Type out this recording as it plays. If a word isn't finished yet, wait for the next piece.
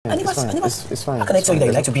fine. It's fine. How can I tell you that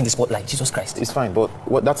you like to be in the spotlight? Jesus Christ. It's fine, but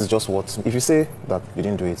that is just what. If you say that you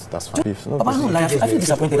didn't do it, that's fine. But I don't lie. I feel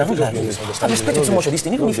disappointed. I don't lie. I respect you too much of this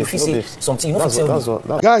thing. Even if you say something, you don't tell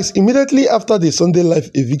me. Guys, immediately after the Sunday Life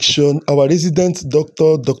eviction, our resident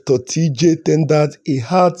doctor, Dr. TJ, tendered a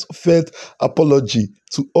heartfelt apology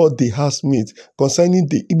to all the housemates concerning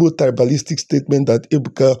the Igbo tribalistic statement that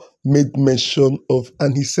Ebuka made mention of,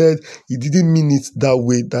 and he said he didn't mean it that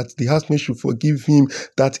way, that the housemates should forgive him,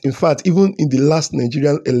 that in fact even in the last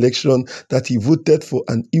Nigerian election that he voted for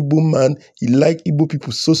an Igbo man, he liked Igbo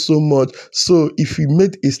people so much. So if he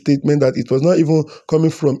made a statement that it was not even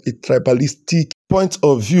coming from a tribalistic point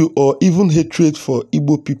of view or even hatred for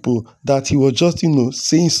Igbo people, that he was just,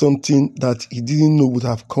 saying something that he didn't know would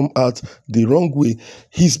have come out the wrong way.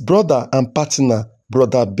 His brother and partner,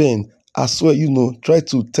 Brother Ben, as well, try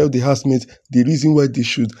to tell the housemates the reason why they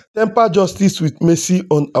should temper justice with mercy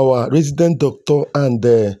on our resident doctor and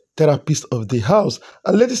therapist of the house.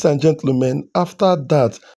 And ladies and gentlemen, after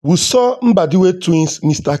that, we saw Mbadiwe twins,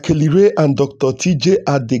 Mr. Kellyray and Dr. TJ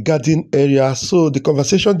at the garden area. So the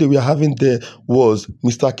conversation they were having there was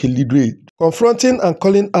Mr. Kellyray confronting and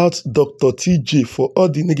calling out Dr. TJ for all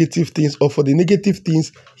the negative things, or for the negative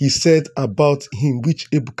things he said about him, which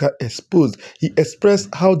Ebuka exposed. He expressed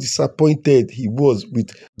how disappointed he was with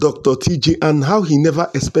Dr. TJ and how he never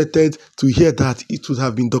expected to hear that it would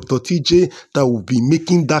have been Dr. TJ that would be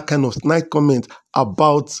making that kind of snide comment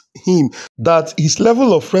about him, that his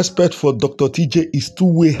level of respect for Dr. TJ is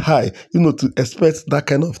too way high, to expect that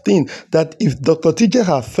kind of thing, that if Dr. TJ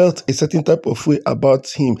had felt a certain type of way about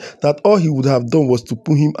him, that all he would have done was to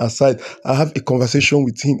pull him aside and have a conversation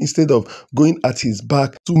with him instead of going at his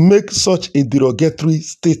back to make such a derogatory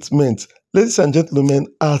statement. Ladies and gentlemen,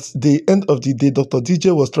 at the end of the day, Dr.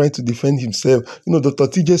 TJ was trying to defend himself. Dr.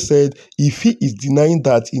 TJ said if he is denying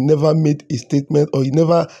that he never made a statement or he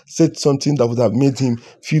never said something that would have made him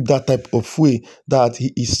feel that type of way, that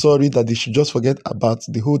he is sorry, that they should just forget about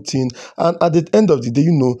the whole thing. And at the end of the day,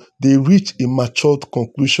 they reached a matured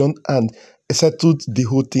conclusion and settled the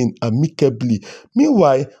whole thing amicably.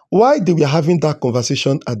 Meanwhile, while they were having that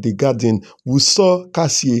conversation at the garden, we saw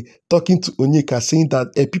Kassia talking to Onyeka, saying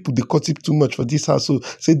that people, they gossip too much for this house. So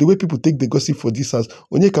say the way people take the gossip for this house,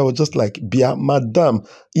 Onyeka was just like, Bia, madam,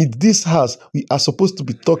 in this house, we are supposed to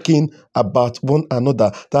be talking about one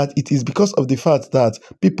another, that it is because of the fact that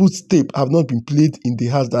people's tape have not been played in the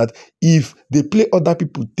house, that if they play other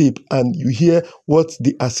people's tape and you hear what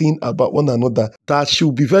they are saying about one another, that she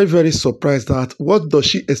will be very surprised that what does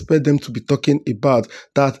she expect them to be talking about,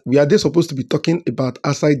 that we are they supposed to be talking about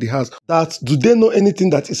outside the house, that do they know anything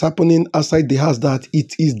that is happening outside the house, that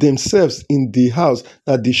it is themselves in the house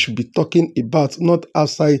that they should be talking about, not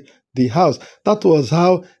outside the house. That was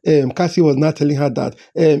how Kassia was now telling her that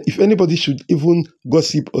if anybody should even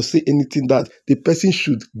gossip or say anything, that the person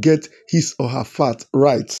should get his or her fact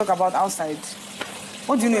right. Talk about outside.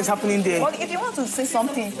 What do you know is happening there? Well, if you want to say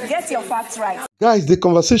something, get your facts right. Guys, the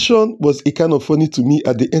conversation was a kind of funny to me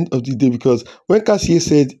at the end of the day, because when Kassia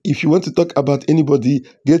said, if you want to talk about anybody,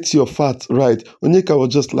 get your facts right, Onyeka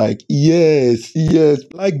was just like, yes.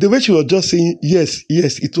 Like the way she was just saying, yes,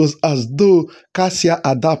 it was as though Kassia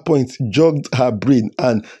at that point jogged her brain,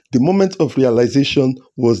 and the moment of realization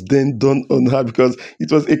was then done on her, because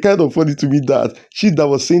it was a kind of funny to me that she that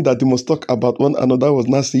was saying that they must talk about one another was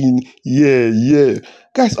not saying, yeah.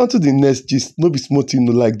 Guys, on to the next gist. No be small thing,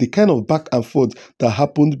 like the kind of back and forth that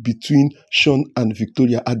happened between Shaun and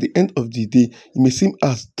Victoria. At the end of the day, it may seem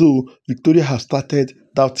as though Victoria has started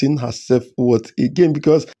doubting her self-worth again,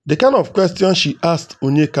 because the kind of question she asked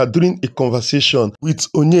Onyeka during a conversation with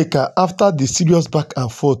Onyeka after the serious back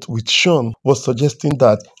and forth with Shaun was suggesting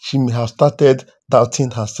that she may have started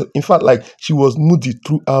doubting herself. In fact, like she was moody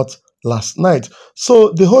throughout last night.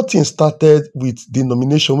 So the whole thing started with the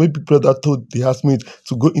nomination when Big Brother told the housemates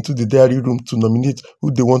to go into the diary room to nominate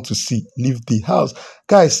who they want to see leave the house.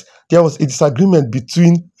 Guys, there was a disagreement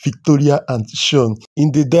between Victoria and Shaun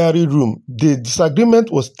in the diary room. The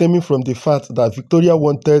disagreement was stemming from the fact that Victoria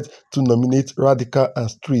wanted to nominate Radical and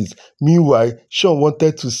Streets. Meanwhile, Shaun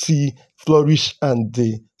wanted to see Flourish and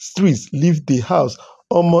the Streets leave the house.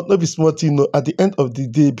 Not be smart, at the end of the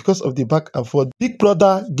day, because of the back and forth, Big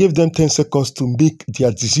Brother gave them 10 seconds to make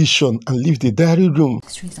their decision and leave the diary room.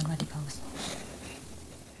 Streets and Radicals.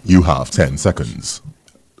 You have 10 seconds.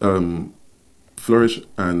 Flourish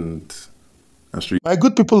and My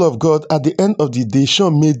good people of God, at the end of the day,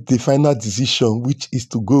 Shaun made the final decision, which is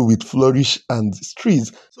to go with Flourish and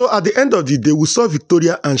Streets. So at the end of the day, we saw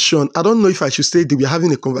Victoria and Shaun. I don't know if I should say they were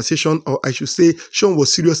having a conversation or I should say Shaun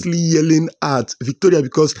was seriously yelling at Victoria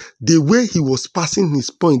because the way he was passing his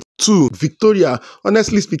point to Victoria,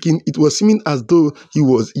 honestly speaking, it was seeming as though he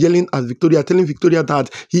was yelling at Victoria, telling Victoria that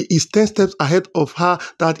he is 10 steps ahead of her,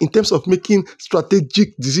 that in terms of making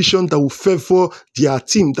strategic decisions that will favor their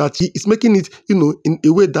team, that he is making it, in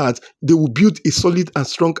a way that they will build a solid and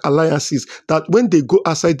strong alliances, that when they go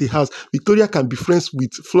outside the house, Victoria can be friends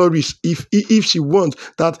with Flourish if she wants,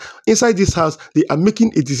 that inside this house, they are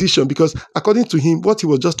making a decision because according to him, what he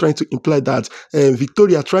was just trying to imply that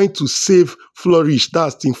Victoria trying to save Flourish,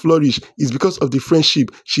 that's Team Flourish, is because of the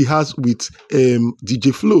friendship she has with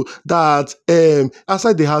DJ Flo, that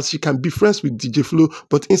outside the house, she can be friends with DJ Flo,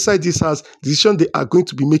 but inside this house, the decision they are going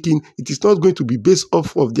to be making, it is not going to be based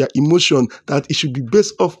off of their emotion, that it should be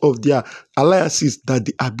based off of their alliances that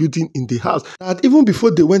they are building in the house. That even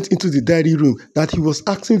before they went into the diary room, that he was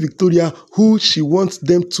asking Victoria who she wants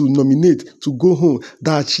them to nominate to go home,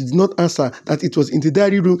 that she did not answer, that it was in the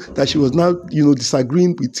diary room that she was now,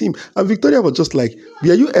 disagreeing with him. And Victoria was just like,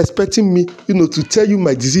 were you expecting me, to tell you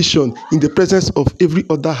my decision in the presence of every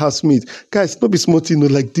other housemate? Guys, not be smart,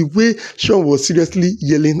 like the way Shaun was seriously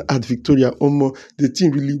yelling at Victoria, the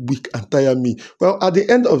thing really weak and tire me. Well, at the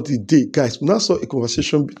end of the day, guys, we now saw a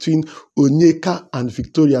conversation between Onyeka and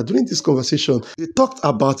Victoria. During this conversation, they talked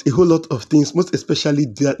about a whole lot of things, most especially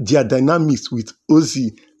their dynamics with Ozzy.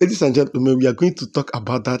 Ladies and gentlemen, we are going to talk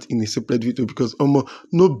about that in a separate video because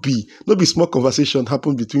no be small conversation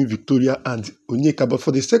happened between Victoria and Onyeka. But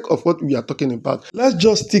for the sake of what we are talking about, let's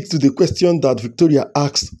just stick to the question that Victoria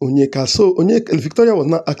asked Onyeka. So Victoria was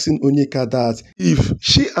now asking Onyeka that if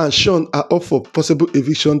she and Shaun are up for possible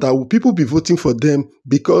eviction, that will people be voting for them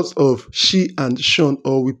because of she and Shaun,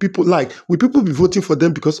 or will people be voting for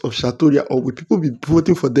them because of Shatoria, or will people be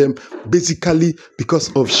voting for them basically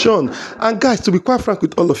because of Shaun? And guys, to be quite frank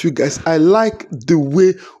with all of you guys, I like the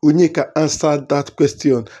way Onyeka answered that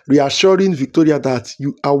question, reassuring Victoria that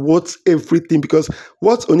you are worth everything, because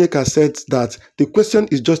what Onyeka said, that the question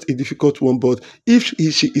is just a difficult one, but if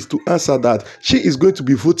she is to answer that, she is going to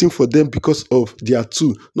be voting for them because of their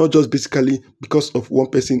two, not just basically because of one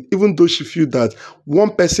person, even though she feels that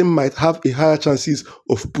one person might have a higher chances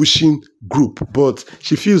of pushing group, but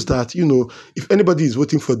she feels that, if anybody is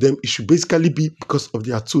voting for them, it should basically be because of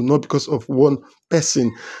their two, not because of one person.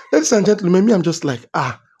 Ladies and gentlemen, me, I'm just like,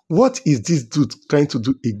 what is this dude trying to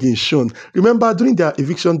do against Shaun? Remember, during their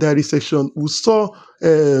eviction diary section, we saw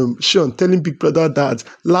Shaun telling Big Brother that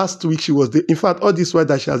last week she was in fact, all this while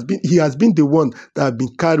that he has been the one that has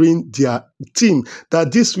been carrying their team,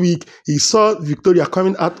 that this week he saw Victoria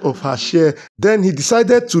coming out of her share, then he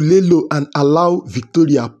decided to lay low and allow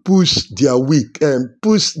Victoria push their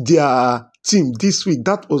team this week.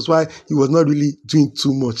 That was why he was not really doing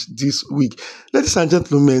too much this week. Ladies and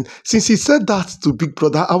gentlemen, since he said that to Big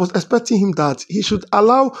Brother, I was expecting him that he should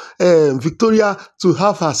allow Victoria to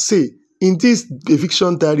have her say in this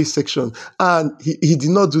eviction diary section, and he did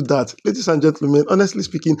not do that. Ladies and gentlemen, honestly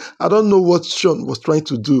speaking, I don't know what Shaun was trying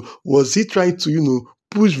to do. Was he trying to,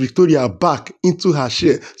 push Victoria back into her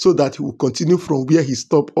share so that he will continue from where he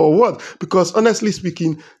stopped, or what? Because honestly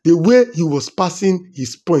speaking, the way he was passing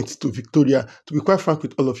his point to Victoria, to be quite frank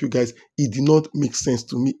with all of you guys, it did not make sense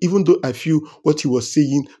to me, even though I feel what he was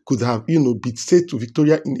saying could have, been said to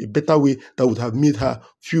Victoria in a better way that would have made her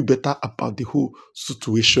feel better about the whole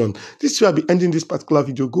situation. This is where I'll be ending this particular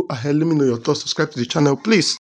video. Go ahead, let me know your thoughts, subscribe to the channel, please.